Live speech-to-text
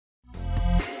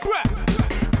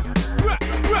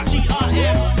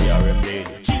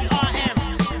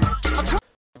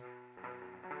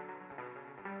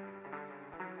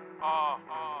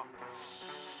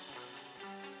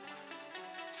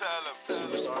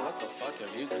What the fuck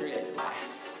have you created?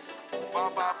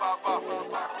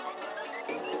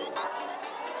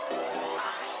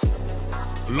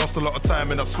 Lost a lot of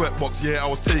time in that sweatbox, yeah, I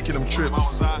was taking them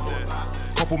trips.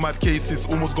 Couple mad cases,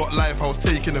 almost got life, I was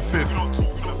taking the fifth.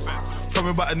 Tell me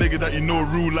about a nigga that you know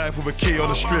real life with a K on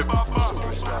the strip.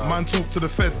 Man talk to the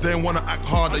feds, they ain't wanna act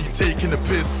hard that you taking the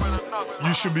piss.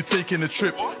 You should be taking a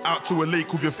trip out to a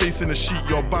lake with your face in a sheet.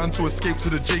 You're bound to escape to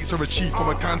the jakes or a chief from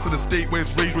a cancer estate where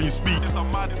it's rage when you speak.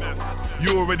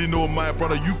 You already know my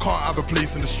brother, you can't have a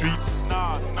place in the streets.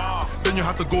 Then you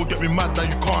have to go get me mad, now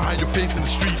you can't hide your face in the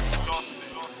streets.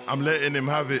 I'm letting him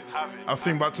have it. I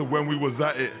think back to when we was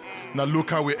at it. Now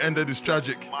look how it ended, it's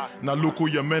tragic. Now look all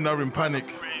your men are in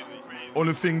panic.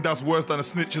 Only thing that's worse than a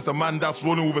snitch is a man that's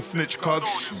rolling with a snitch, cuz.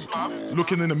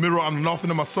 Looking in the mirror, I'm laughing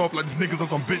at myself like these niggas are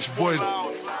some bitch boys.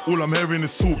 All I'm hearing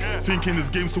is talk, thinking this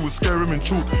game so we scare him and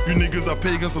truth. You niggas are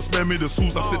pagans, so spare me the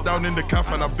sauce. I sit down in the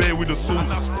cafe and I bear with the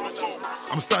sauce.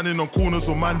 I'm standing on corners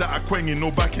of man that are quanging,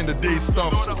 no back in the day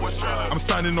stuff. I'm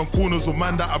standing on corners of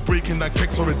man that are breaking that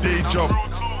keks or a day job.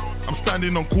 I'm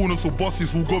standing on corners of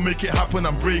bosses who go make it happen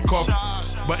and break off.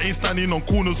 But ain't standing on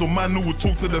corners of man who will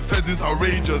talk to the feds is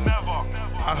outrageous.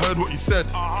 I heard what he said.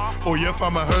 Oh yeah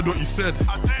fam, I heard what he said.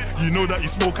 You know that you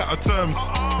spoke out of terms.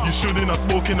 You shouldn't have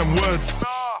spoken them words.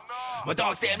 My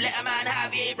dogs them let a man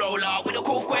have it, roll up with a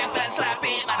cool square fan slap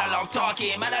it. Man I love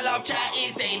talking, man I love chatting,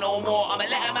 say no more, I'ma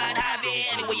let a man have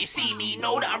it. Anyway you see me,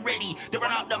 know that I'm ready to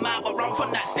run up the map but run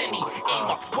from that semi. Aim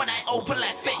up, one eye open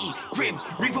like Fetty. Grim,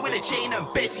 reaper with a chain and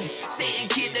Bessie. Satan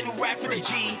kid then who ride for the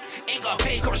G. Ain't got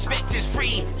pay, cause respect is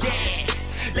free, yeah.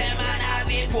 Let a man have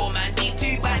it, 4 man deep,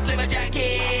 2 bags, leather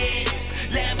jackets.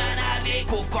 Let a man have it,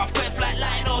 cough cough, quick flat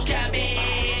line, no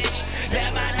cabbage. Let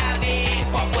a man have it,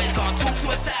 fuck boys can't talk to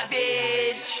a savage.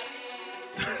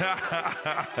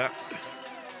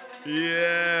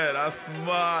 Yeah, that's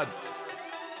mad.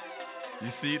 You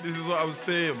see, this is what I'm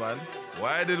saying, man.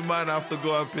 Why did man have to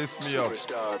go and piss me off?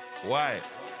 Why?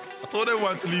 I told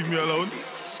everyone to leave me alone.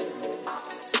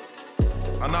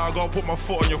 And now I gotta put my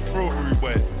foot on your throat, rude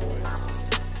boy.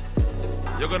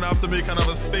 You're gonna have to make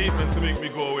another statement to make me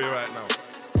go away right now.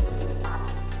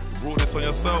 You brought this on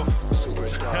yourself.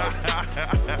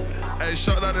 Hey,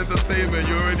 shut that entertainment,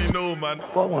 you already know, man.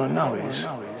 What I want to know is,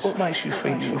 what makes you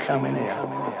think you can come in here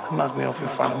and mug me off in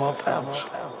front of my pals?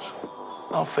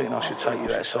 I'm thinking I should take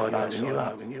you outside and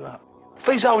open you up. If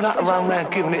he's holding up to run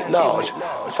around giving it large,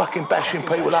 fucking bashing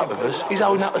people up with us, he's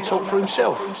holding up to talk for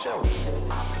himself.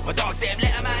 My dogs them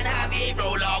let a man have it,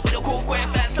 roll up with a cool square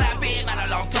fan slap it. Man I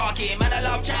love talking, man I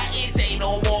love chatting, say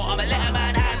no more, I'ma let a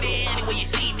man have it. Anyway you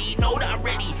see me, know that I'm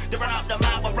ready to run up the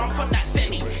map but run from that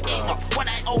semi. Aim up, one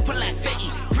eye open like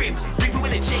Fetty. Grim, reaper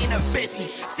with a chain and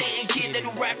Bessie. Satan kid then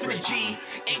who ride for the G.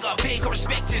 Ain't got pay, cause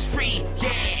respect is free,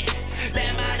 yeah. Let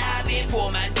a man have it,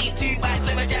 4 man deep, 2 bags,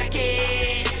 leather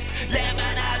jackets. Let a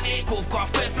man have it, cough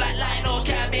cough, quick flat line, no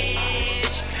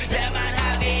cabbage. Let a man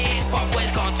have it, fuck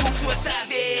boys can't talk to a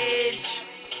savage.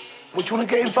 Would you want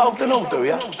to get involved and all, do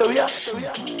ya?